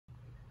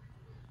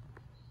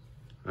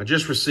I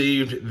just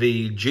received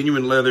the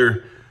Genuine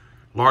Leather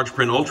Large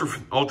Print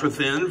Ultra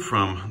Thin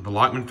from the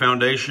Lockman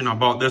Foundation. I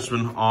bought this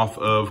one off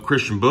of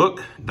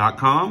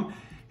christianbook.com,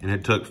 and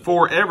it took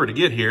forever to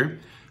get here.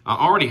 I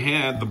already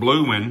had the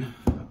blue one,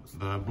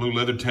 the blue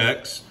leather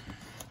text.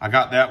 I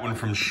got that one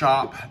from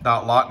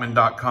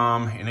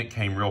shop.lockman.com, and it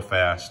came real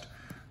fast.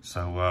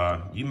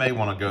 So you may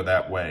want to go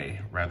that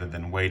way rather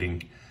than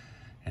waiting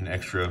an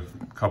extra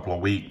couple of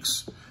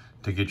weeks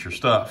to get your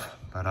stuff.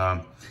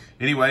 But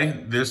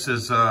anyway, this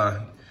is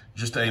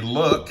just a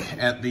look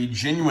at the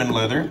Genuine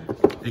Leather.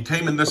 It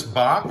came in this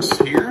box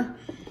here,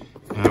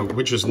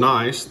 which is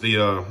nice. The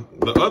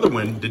other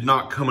one did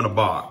not come in a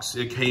box.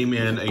 It came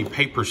in a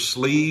paper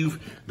sleeve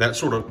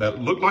that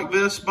looked like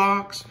this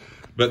box,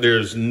 but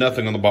there's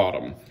nothing on the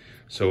bottom.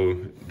 So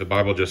the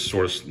Bible just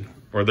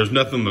there's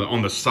nothing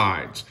on the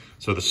sides.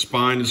 So the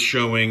spine is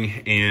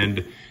showing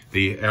and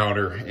the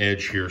outer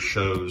edge here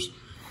shows.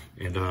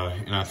 And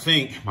I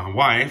think my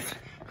wife,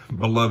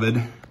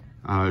 beloved,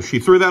 she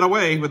threw that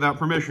away without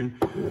permission.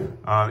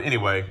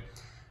 Anyways,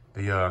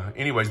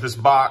 this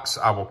box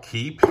I will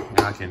keep, and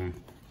I can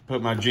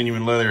put my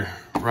Genuine Leather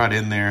right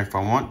in there if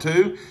I want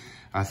to.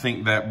 I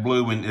think that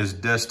blue one is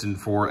destined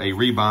for a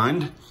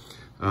rebind.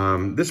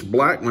 This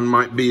black one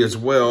might be as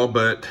well,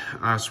 but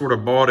I sort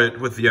of bought it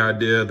with the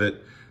idea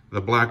that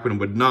the black one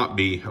would not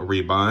be a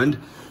rebind,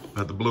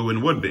 but the blue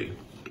one would be.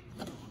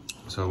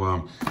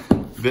 So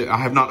I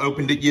have not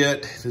opened it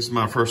yet. This is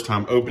my first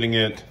time opening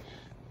it.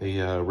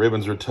 The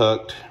ribbons are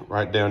tucked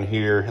right down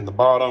here in the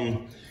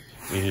bottom.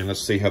 And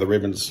let's see how the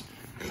ribbons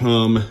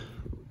come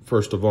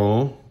first of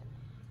all.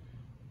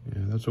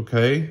 Yeah, that's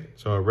okay.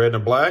 So red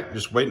and black,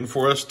 just waiting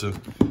for us to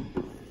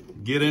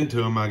get into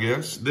them, I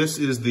guess. This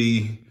is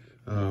the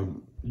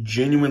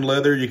Genuine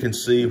Leather. You can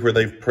see where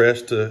they've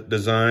pressed a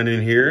design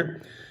in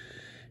here.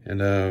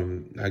 And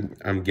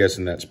I'm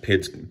guessing that's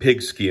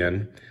pig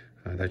skin.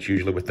 That's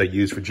usually what they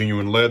use for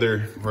Genuine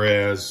Leather.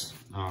 Whereas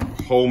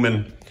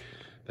Holman,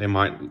 they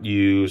might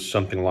use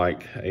something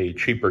like a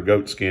cheaper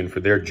goat skin for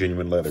their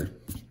Genuine Leather.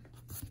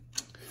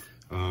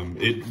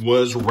 It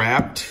was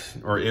wrapped,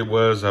 or it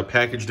was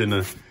packaged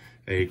in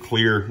a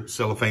clear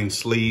cellophane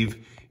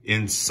sleeve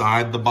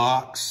inside the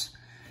box.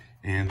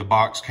 And the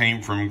box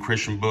came from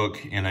Christian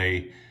Book in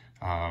a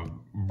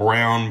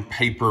brown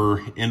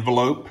paper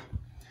envelope.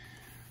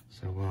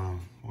 So we'll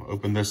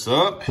open this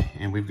up,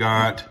 and we've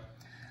got,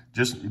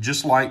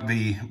 just like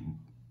the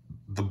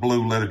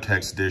blue leather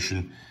text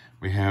edition,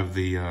 we have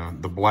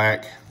the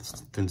black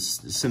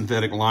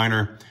synthetic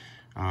liner,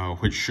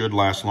 which should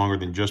last longer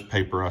than just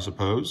paper, I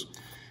suppose.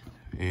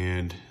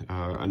 And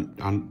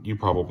you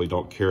probably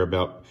don't care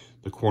about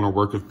the corner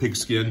work of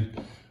pigskin,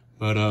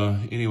 but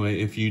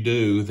anyway, if you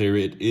do, there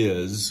it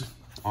is.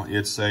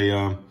 It's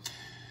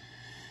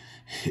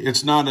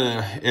not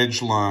a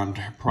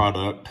edge-lined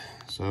product,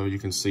 so you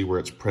can see where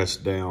it's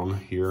pressed down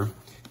here.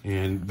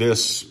 And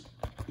this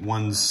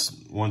one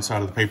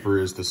side of the paper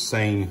is the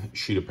same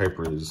sheet of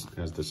paper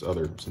as this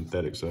other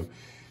synthetic, so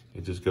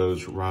it just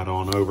goes right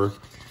on over.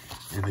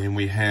 And then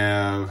we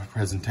have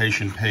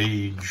presentation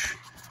page,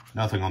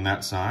 nothing on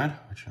that side,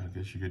 which I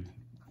guess you could,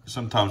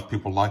 sometimes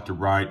people like to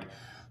write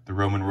the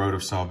Roman Road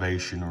of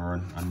Salvation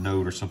or a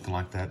note or something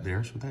like that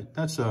there. So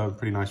that's a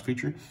pretty nice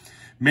feature.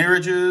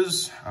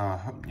 Marriages,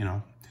 you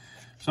know,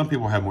 some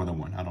people have more than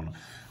one, I don't know.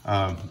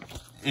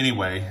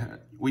 Anyway,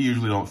 we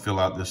usually don't fill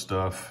out this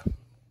stuff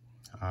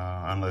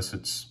unless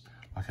it's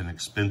like an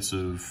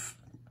expensive,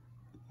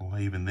 well,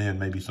 even then,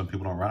 maybe some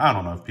people don't write. I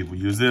don't know if people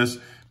use this.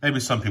 Maybe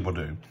some people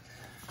do.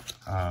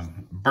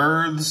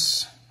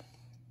 Births,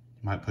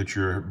 you might put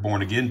your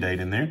born again date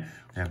in there.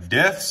 We have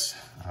deaths.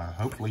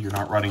 Hopefully you're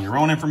not writing your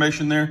own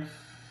information there.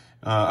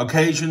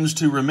 Occasions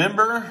to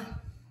remember.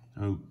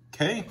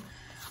 Okay.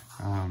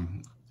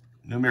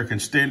 New American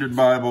Standard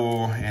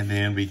Bible. And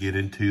then we get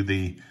into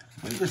the,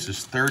 I believe this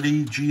is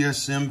 30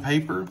 GSM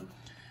paper.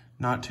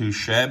 Not too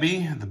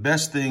shabby. The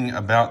best thing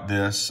about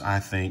this, I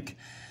think,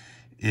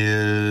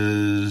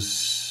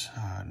 is,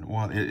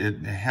 well,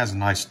 it has a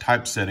nice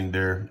typesetting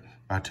there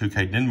by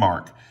 2K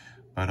Denmark.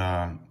 But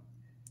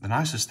the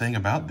nicest thing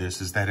about this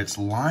is that it's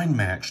line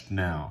matched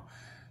now.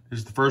 This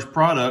is the first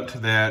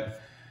product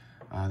that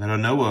I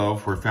know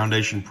of where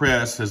Foundation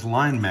Press has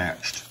line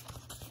matched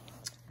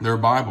their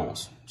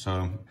Bibles.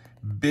 So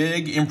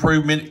big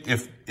improvement.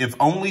 If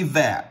only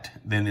that,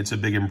 then it's a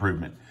big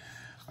improvement.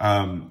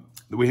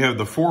 We have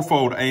the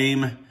fourfold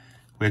aim,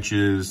 which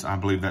is, I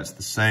believe that's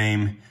the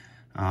same.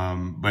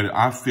 But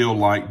I feel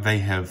like they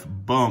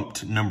have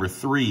bumped number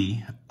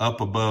 3 up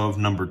above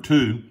number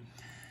 2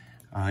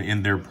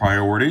 in their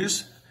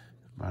priorities.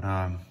 But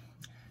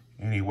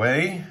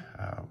anyway,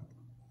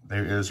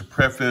 there is a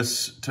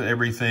preface to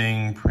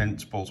everything,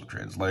 principles of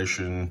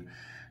translation.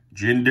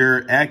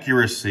 Gender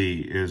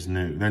accuracy is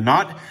new. They're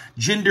not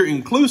gender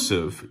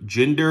inclusive,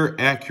 gender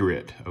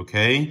accurate,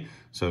 okay?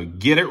 So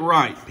get it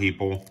right,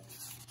 people,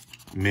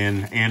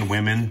 men and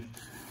women.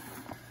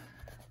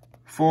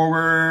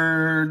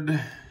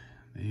 Forward,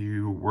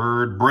 the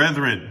word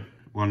brethren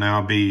will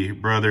now be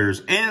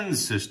brothers and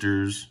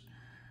sisters.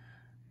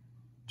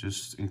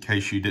 just in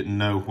case you didn't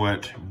know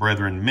what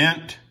brethren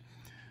meant.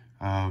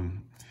 You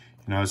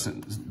know,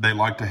 they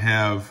like to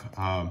have,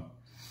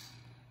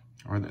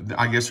 or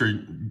I guess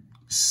they're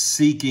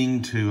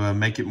seeking to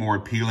make it more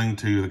appealing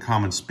to the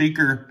common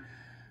speaker.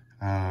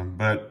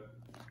 But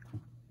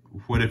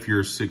what if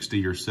you're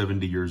 60 or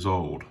 70 years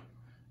old?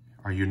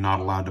 Are you not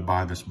allowed to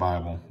buy this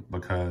Bible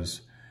because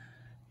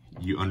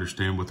you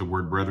understand what the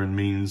word brethren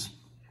means?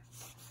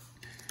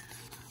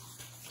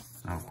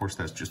 Now, of course,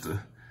 that's just a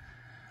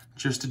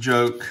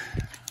joke.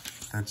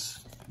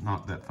 That's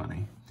not that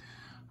funny.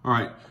 All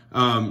right,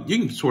 you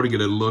can sort of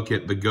get a look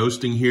at the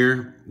ghosting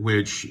here,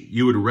 which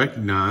you would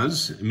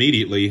recognize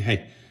immediately.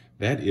 Hey,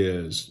 that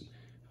is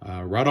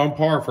right on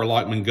par for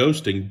Lockman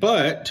ghosting,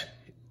 but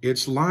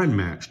it's line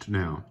matched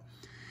now.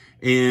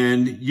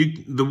 And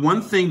the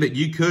one thing that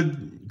you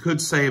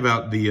could say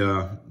about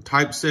the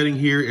typesetting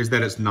here is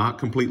that it's not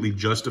completely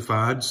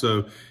justified.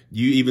 So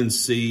you even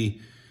see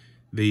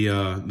the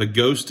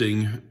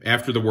ghosting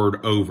after the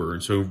word over.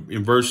 So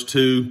in verse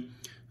 2,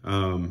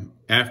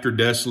 after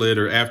desolate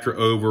or after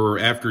over or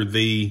after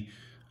the,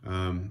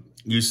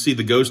 you see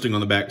the ghosting on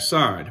the back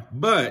side.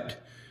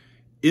 But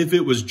if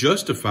it was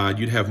justified,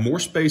 you'd have more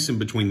space in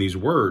between these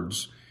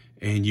words,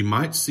 and you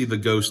might see the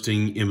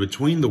ghosting in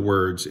between the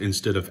words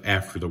instead of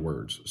after the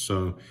words.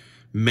 So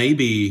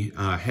maybe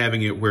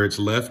having it where it's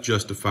left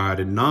justified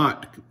and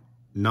not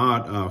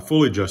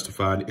fully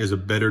justified is a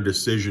better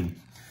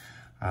decision.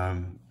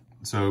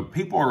 So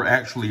people are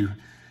actually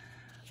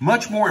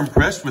much more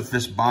impressed with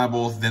this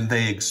Bible than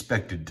they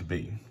expected to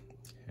be.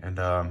 And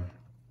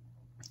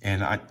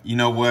you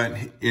know what?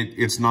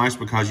 It's nice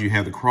because you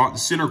have the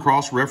center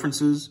cross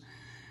references,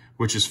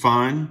 which is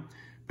fine.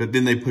 But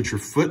then they put your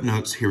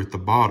footnotes here at the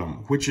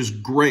bottom, which is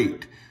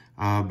great.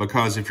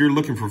 Because if you're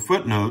looking for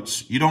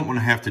footnotes, you don't want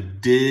to have to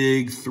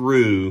dig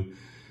through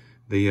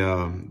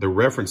the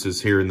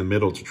references here in the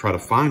middle to try to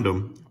find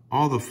them.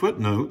 All the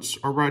footnotes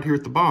are right here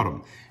at the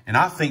bottom. And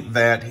I think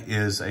that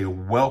is a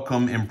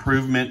welcome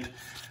improvement.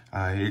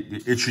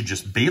 It should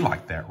just be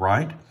like that,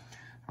 right?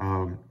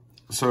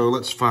 So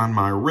let's find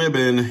my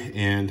ribbon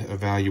and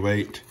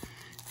evaluate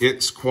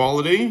its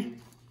quality.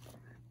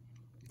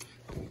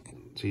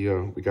 See,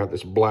 we got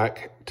this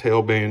black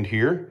tail band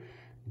here,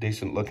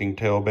 decent looking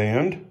tail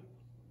band.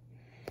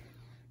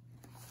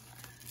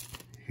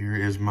 Here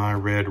is my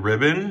red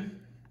ribbon.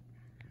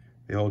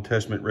 The Old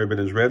Testament ribbon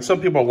is red.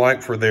 Some people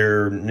like for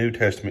their New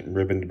Testament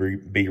ribbon to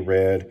be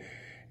red.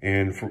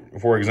 And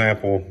for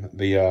example,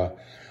 the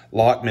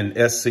Lockman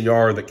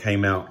SCR that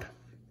came out,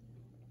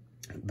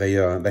 they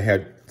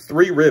had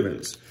 3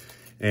 ribbons,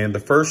 and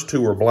the first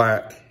 2 were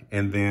black,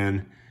 and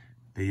then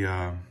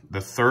the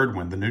third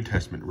one, the New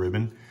Testament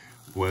ribbon,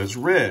 was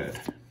red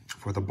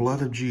for the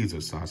blood of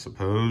Jesus, I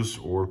suppose.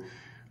 Or,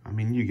 I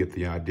mean, you get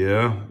the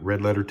idea.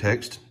 Red letter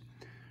text,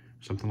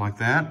 something like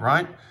that,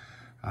 right?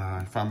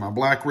 Find my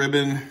black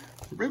ribbon.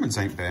 The ribbons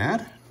ain't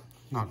bad,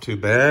 not too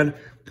bad.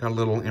 Got a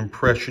little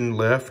impression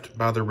left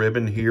by the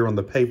ribbon here on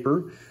the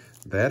paper.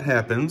 That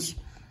happens.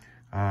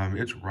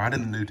 It's right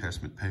in the New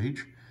Testament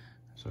page.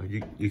 So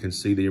you can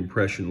see the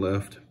impression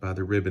left by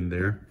the ribbon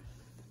there.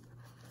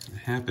 It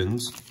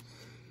happens.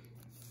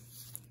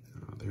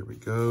 There we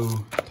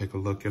go. Take a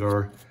look at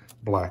our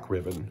black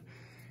ribbon.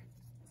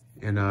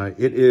 And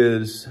it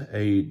is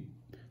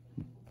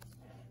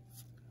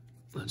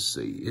let's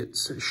see,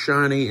 it's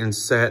shiny and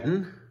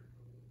satin.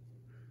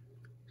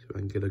 So I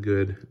can get a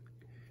good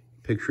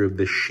picture of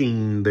the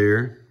sheen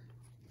there.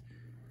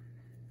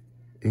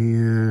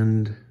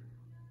 And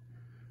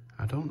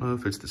I don't know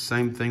if it's the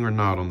same thing or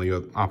not on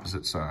the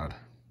opposite side.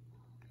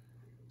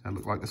 That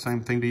look like the same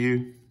thing to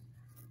you?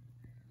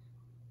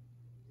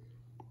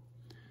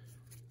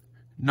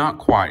 Not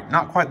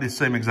quite the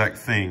same exact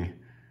thing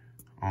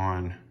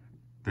on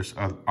this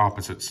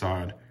opposite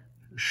side.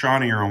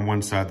 Shinier on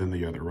one side than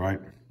the other, right?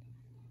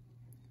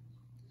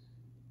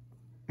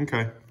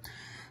 Okay.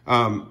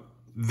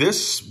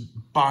 This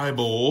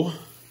Bible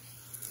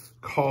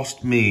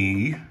cost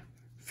me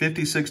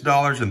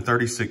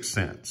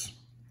 $56.36.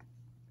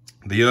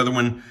 The other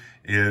one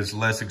is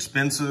less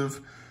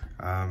expensive.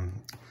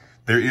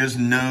 There is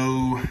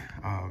no,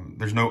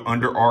 there's no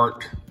under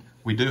art.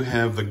 We do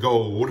have the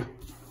gold.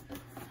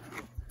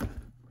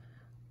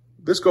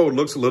 This gold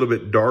looks a little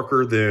bit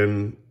darker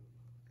than,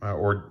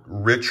 or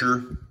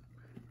richer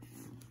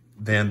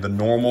than the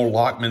normal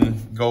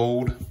Lockman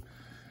gold.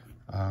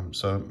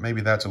 So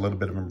maybe that's a little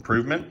bit of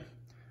improvement.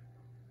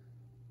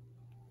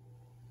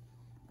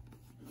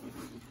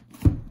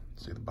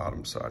 See the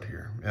bottom side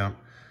here, yeah.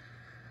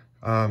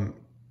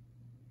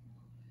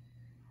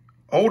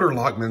 Older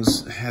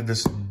Lockmans had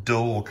this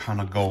dull kind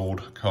of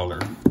gold color.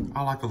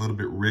 I like a little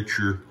bit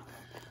richer,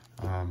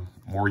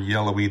 more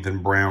yellowy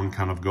than brown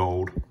kind of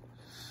gold.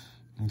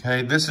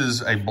 Okay, this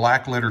is a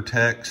black letter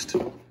text.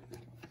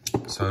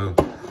 So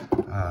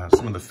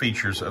some of the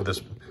features of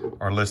this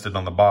are listed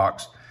on the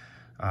box.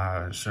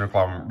 Center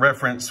column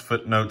reference,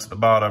 footnotes at the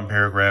bottom,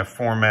 paragraph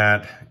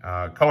format,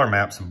 color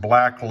maps, and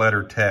black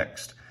letter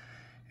text.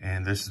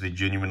 And this is the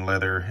genuine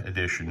leather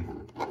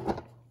edition.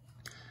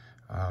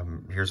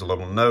 Here's a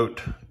little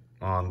note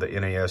on the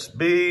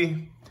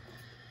NASB.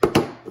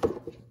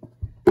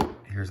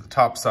 Here's the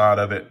top side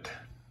of it.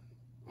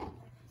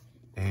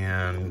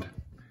 And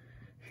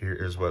here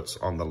is what's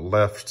on the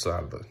left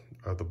side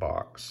of the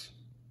box.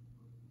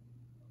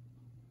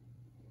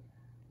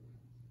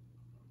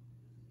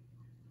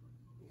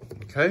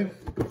 Okay.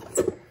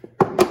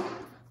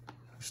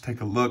 Let's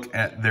take a look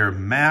at their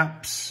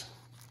maps.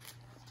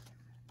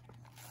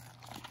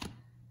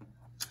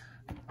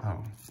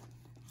 Oh,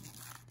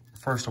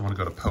 first I want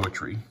to go to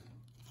poetry.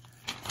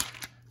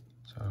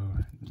 So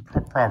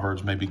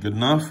Proverbs may be good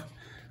enough.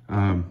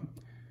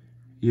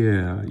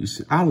 Yeah, you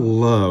see, I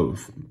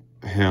love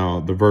how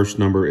the verse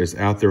number is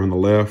out there on the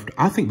left.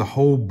 I think the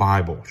whole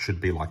Bible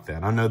should be like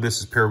that. I know this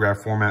is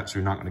paragraph format, so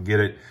you're not going to get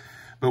it.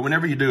 But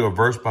whenever you do a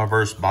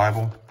verse-by-verse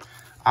Bible,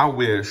 I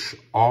wish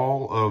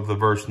all of the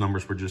verse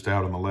numbers were just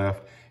out on the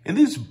left. And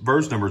these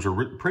verse numbers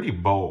are pretty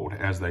bold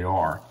as they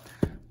are.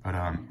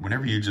 But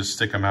whenever you just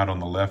stick them out on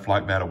the left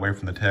like that, away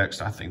from the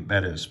text, I think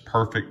that is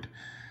perfect.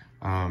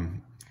 I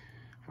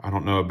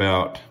don't know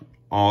about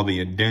all the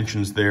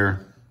indentions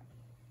there.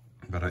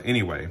 But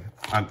anyway,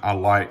 I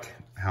like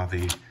how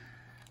the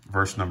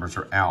verse numbers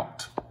are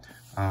out.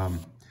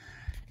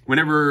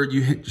 Whenever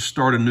you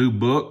start a new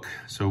book,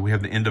 so we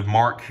have the end of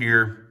Mark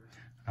here.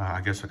 I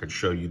guess I could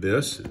show you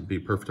this. It'd be a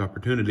perfect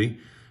opportunity.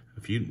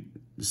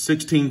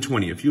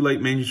 1620, a few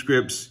late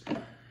manuscripts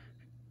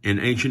and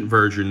ancient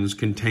versions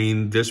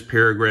contain this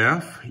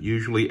paragraph,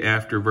 usually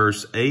after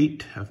verse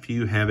 8. A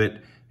few have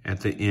it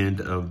at the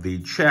end of the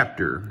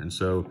chapter. And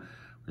so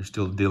we're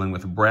still dealing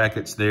with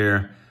brackets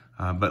there.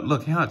 But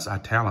look how it's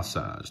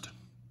italicized.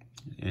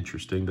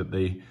 Interesting that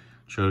they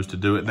chose to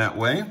do it that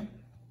way.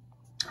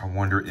 I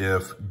wonder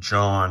if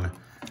John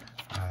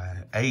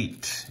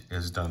 8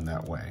 is done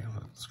that way.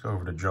 Let's go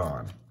over to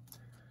John.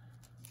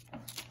 So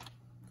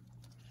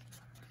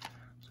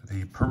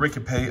the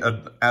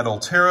Pericope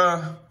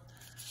Adultera,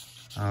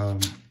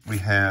 we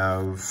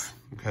have,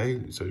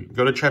 okay, so you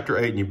go to chapter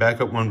 8 and you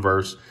back up one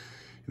verse,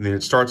 and then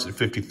it starts at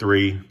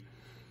 53.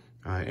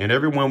 And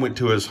everyone went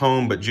to his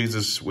home, but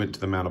Jesus went to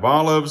the Mount of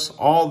Olives.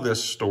 All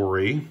this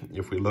story,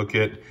 if we look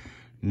at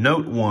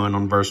note 1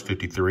 on verse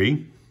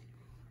 53,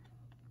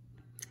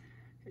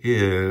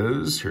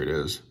 is, here it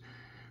is.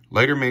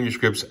 Later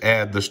manuscripts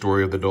add the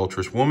story of the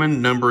adulterous woman,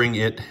 numbering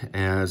it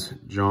as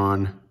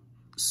John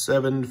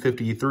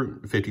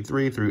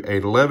 7:53 through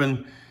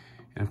 8:11.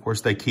 And of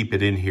course, they keep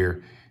it in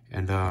here.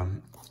 And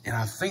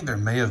I think there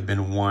may have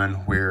been one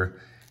where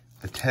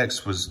the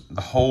text was,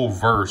 the whole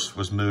verse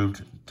was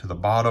moved to the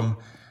bottom.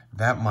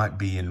 That might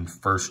be in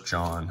 1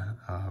 John.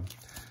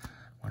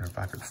 Wonder if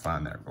I could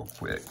find that real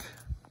quick.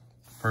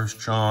 1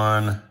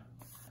 John,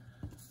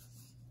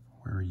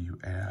 where are you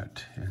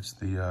at? It's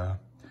the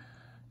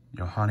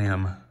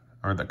Johannium,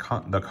 or the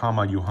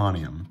comma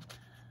Johannium.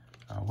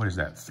 What is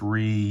that?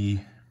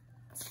 3,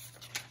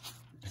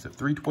 is it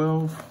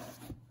 3:12?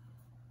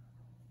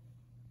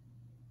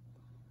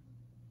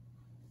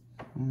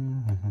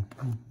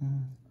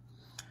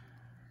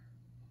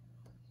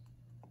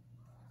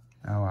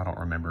 Oh, I don't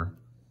remember.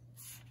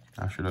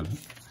 I should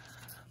have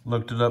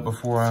looked it up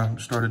before I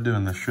started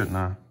doing this, shouldn't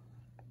I?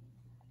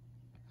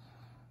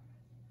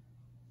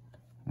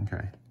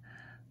 Okay,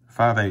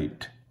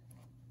 5:8.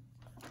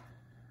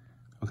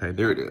 Okay,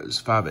 there it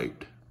is,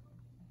 5:8.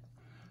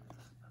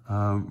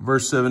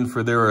 Verse 7,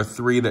 for there are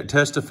 3 that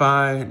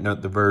testify.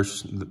 Note the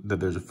verse that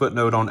there's a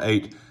footnote on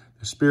 8.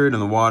 The Spirit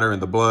and the water and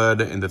the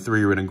blood, and the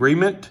 3 are in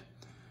agreement.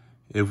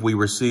 If we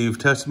receive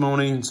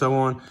testimony and so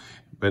on.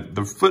 But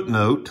the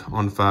footnote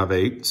on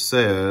 5:8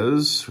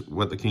 says,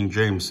 what the King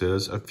James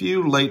says, a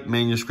few late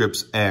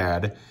manuscripts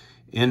add,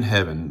 in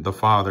heaven, the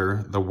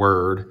Father, the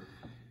Word,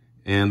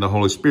 and the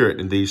Holy Spirit.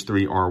 And these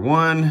 3 are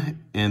one,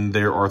 and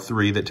there are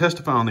 3 that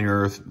testify on the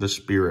earth, the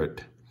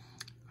Spirit.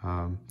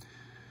 All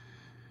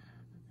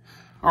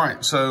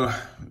right, so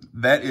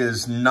that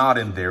is not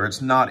in there.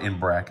 It's not in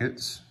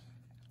brackets.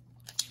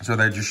 So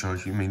that just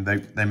shows you, I mean,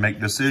 they make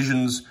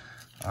decisions,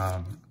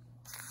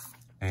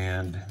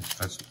 and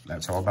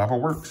that's how a Bible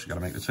works. You got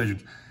to make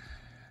decisions.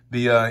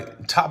 The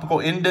topical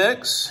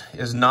index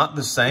is not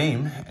the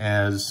same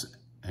as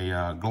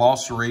a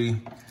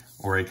glossary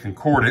or a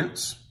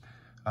concordance.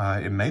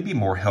 It may be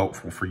more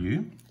helpful for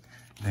you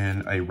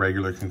than a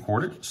regular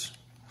concordance,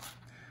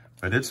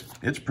 but it's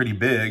pretty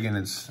big, and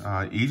it's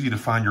easy to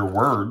find your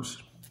words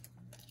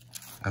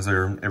as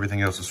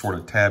everything else is sort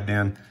of tabbed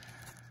in.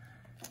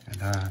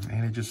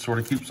 And it just sort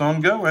of keeps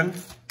on going.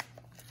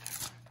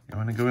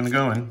 Going and going and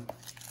going.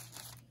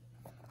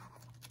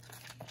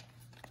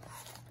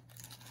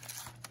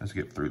 Let's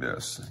get through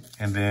this.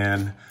 And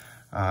then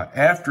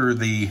after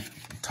the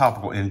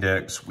topical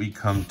index, we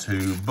come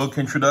to book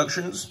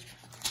introductions.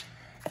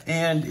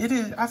 And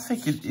I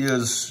think it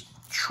is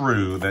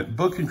true that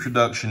book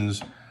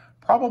introductions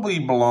probably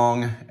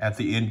belong at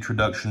the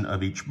introduction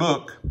of each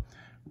book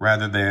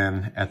rather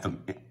than at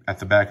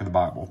the back of the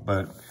Bible.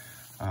 But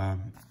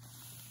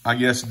I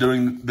guess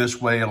doing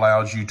this way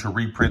allows you to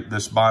reprint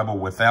this Bible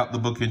without the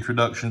book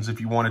introductions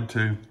if you wanted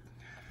to.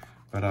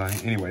 But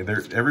anyway,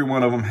 every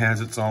one of them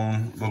has its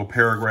own little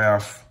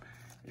paragraph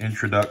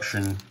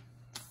introduction.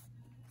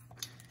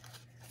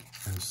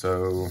 And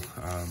so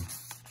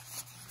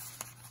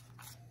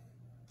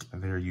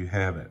there you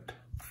have it.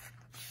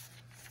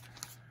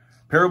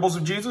 Parables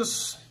of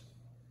Jesus.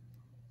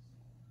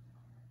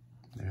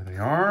 There they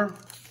are.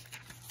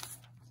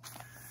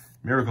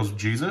 Miracles of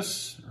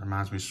Jesus.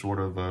 Reminds me sort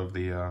of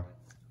the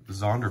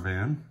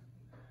Zondervan.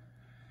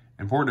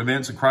 Important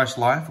events in Christ's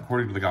life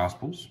according to the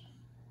Gospels.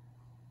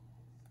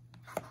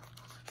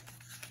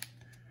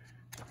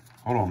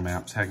 Hold on,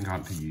 maps. Hadn't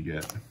gotten to you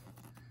yet.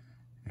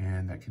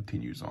 And that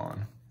continues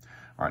on.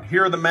 All right,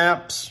 here are the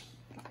maps.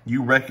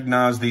 You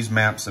recognize these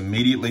maps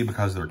immediately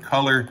because they're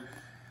colored.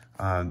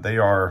 They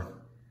are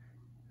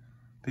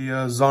the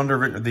I'm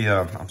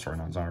sorry,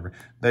 not Zondervan.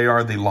 They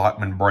are the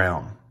Lockman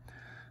Brown.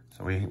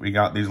 So we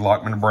got these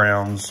Lockman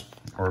Browns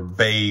or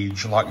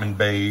beige, Lockman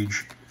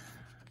beige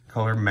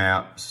color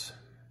maps.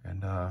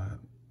 And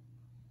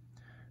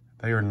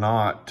they are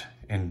not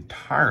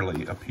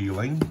entirely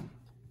appealing.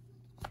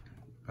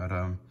 But,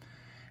 and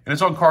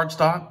it's on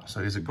cardstock.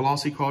 So is it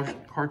glossy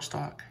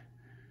cardstock?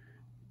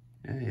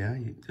 Yeah,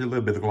 you did a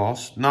little bit of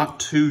gloss. Not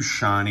too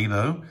shiny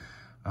though.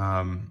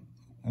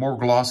 More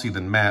glossy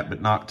than matte,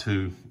 but not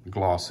too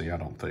glossy, I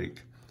don't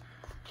think.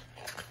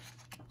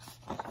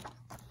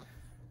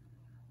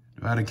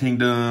 Divided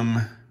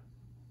Kingdom.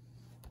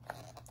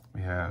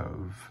 We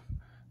have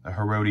the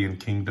Herodian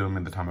Kingdom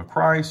in the time of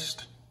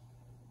Christ.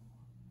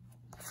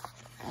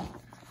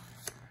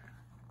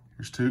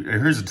 Here's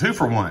a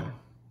 2-for-1.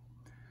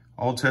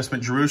 Old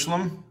Testament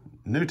Jerusalem,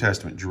 New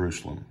Testament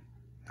Jerusalem.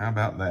 How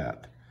about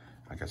that?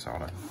 I guess I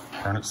ought to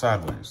turn it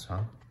sideways,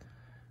 huh?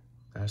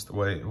 That's the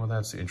way. Well,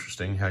 that's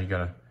interesting. How you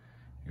gotta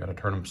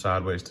turn them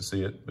sideways to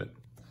see it, but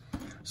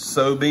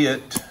so be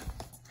it.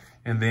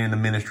 And then the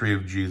ministry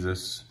of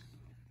Jesus.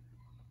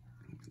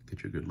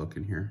 Get you a good look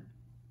in here.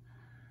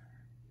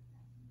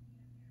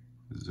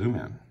 Zoom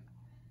in.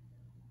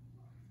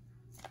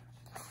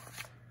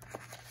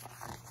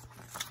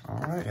 All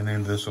right, and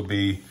then this will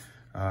be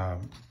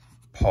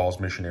Paul's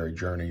missionary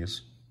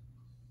journeys.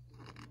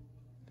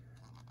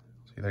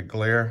 See that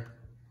glare?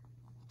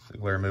 The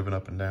glare moving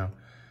up and down.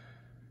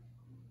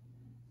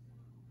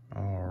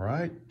 All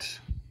right.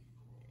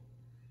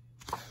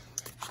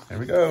 There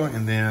we go.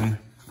 And then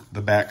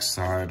the back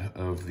side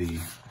of the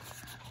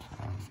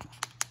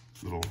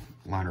little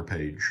liner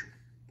page.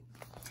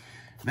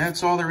 And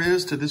that's all there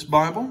is to this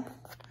Bible.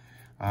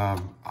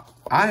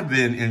 I've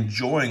been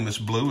enjoying this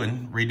blue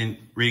and reading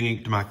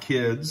it to my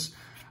kids.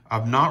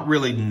 I've not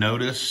really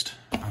noticed,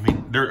 I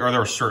mean, there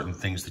are certain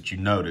things that you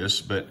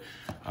notice, but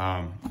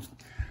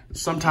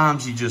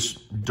sometimes you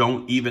just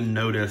don't even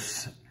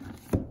notice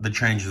the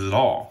changes at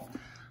all.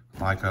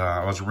 Like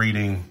I was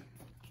reading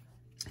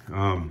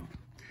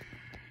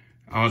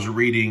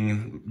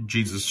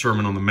Jesus'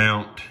 Sermon on the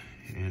Mount,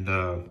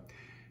 and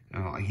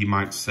he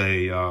might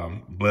say,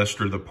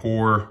 blessed are the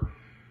poor,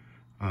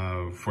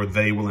 for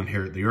they will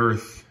inherit the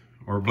earth,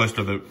 or blessed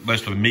are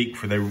the meek,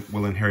 for they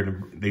will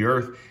inherit the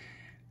earth.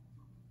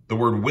 The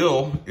word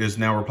will is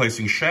now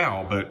replacing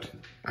shall, but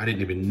I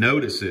didn't even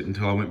notice it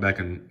until I went back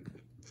and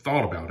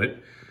thought about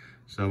it.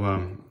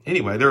 So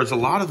anyway, there's a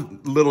lot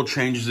of little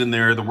changes in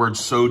there. The word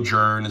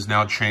sojourn is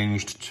now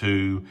changed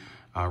to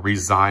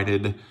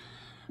resided.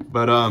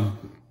 But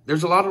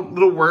there's a lot of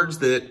little words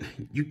that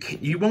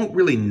you won't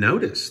really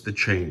notice the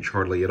change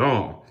hardly at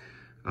all.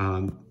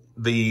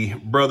 The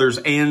brothers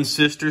and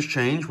sisters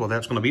change. Well,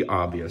 that's going to be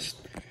obvious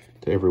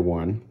to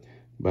everyone.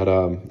 But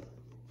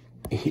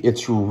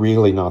it's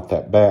really not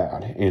that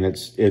bad. And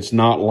it's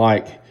not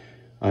like,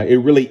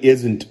 it really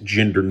isn't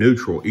gender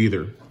neutral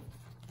either.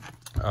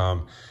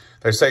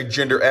 They say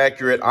gender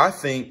accurate. I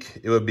think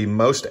it would be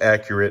most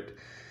accurate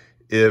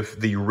if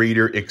the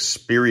reader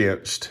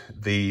experienced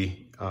the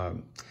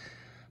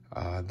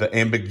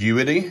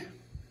ambiguity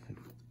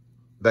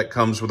that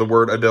comes with the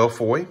word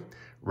adelphoi,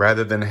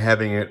 rather than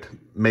having it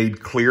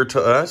made clear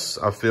to us.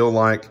 I feel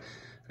like,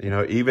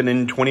 even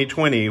in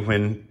 2020,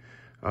 when,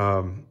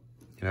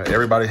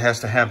 everybody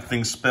has to have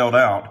things spelled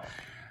out,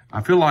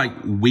 I feel like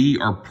we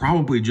are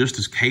probably just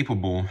as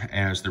capable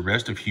as the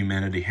rest of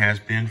humanity has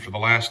been for the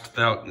last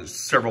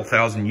several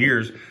thousand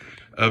years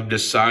of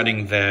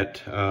deciding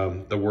that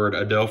the word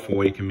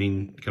adelphoi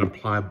can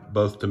apply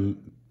both to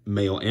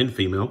male and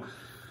female.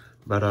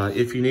 But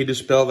if you need to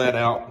spell that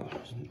out,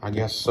 I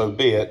guess so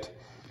be it.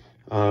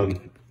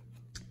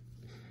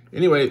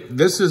 Anyway,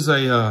 this is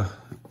a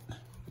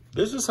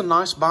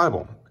nice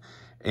Bible,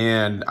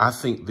 and I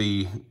think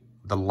the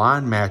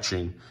line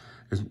matching,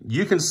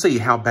 you can see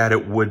how bad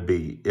it would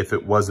be if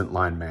it wasn't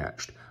line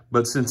matched.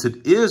 But since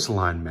it is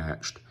line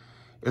matched,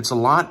 it's a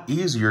lot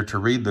easier to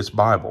read this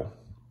Bible.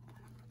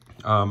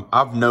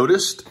 I've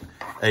noticed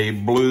a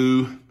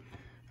blue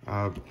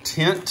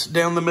tint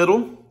down the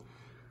middle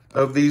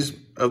of these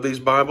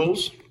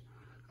Bibles.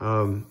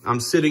 I'm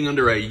sitting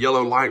under a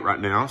yellow light right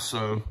now,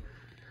 so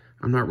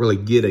I'm not really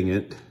getting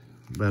it.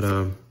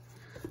 But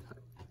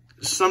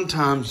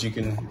sometimes you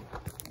can,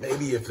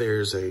 maybe if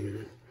there's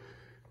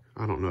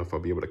I don't know if I'll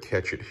be able to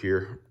catch it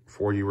here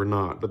for you or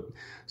not. But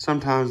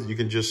sometimes you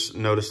can just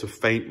notice a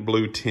faint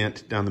blue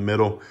tint down the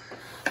middle.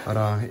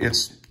 But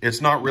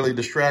it's not really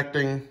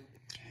distracting.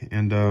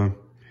 And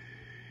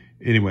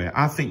anyway,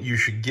 I think you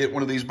should get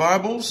one of these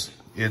Bibles.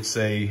 It's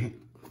a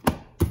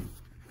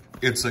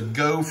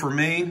go for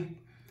me.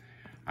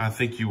 I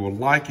think you will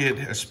like it,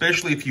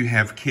 especially if you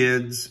have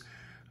kids.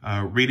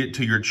 Read it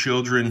to your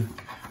children.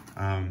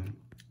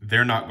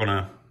 They're not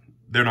gonna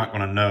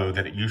know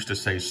that it used to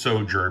say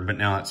Sojourn, but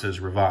now it says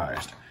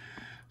Revised.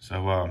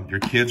 So your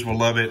kids will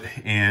love it,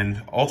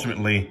 and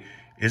ultimately,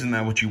 isn't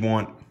that what you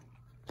want?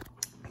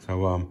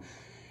 So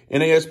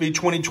NASB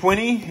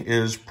 2020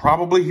 is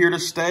probably here to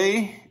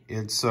stay.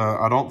 It's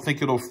I don't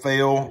think it'll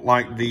fail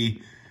like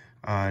the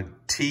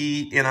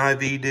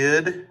NIV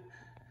did.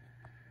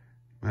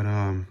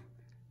 But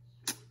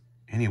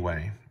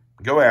anyway,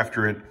 go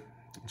after it.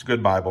 It's a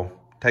good Bible.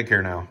 Take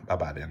care now.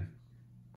 Bye-bye then.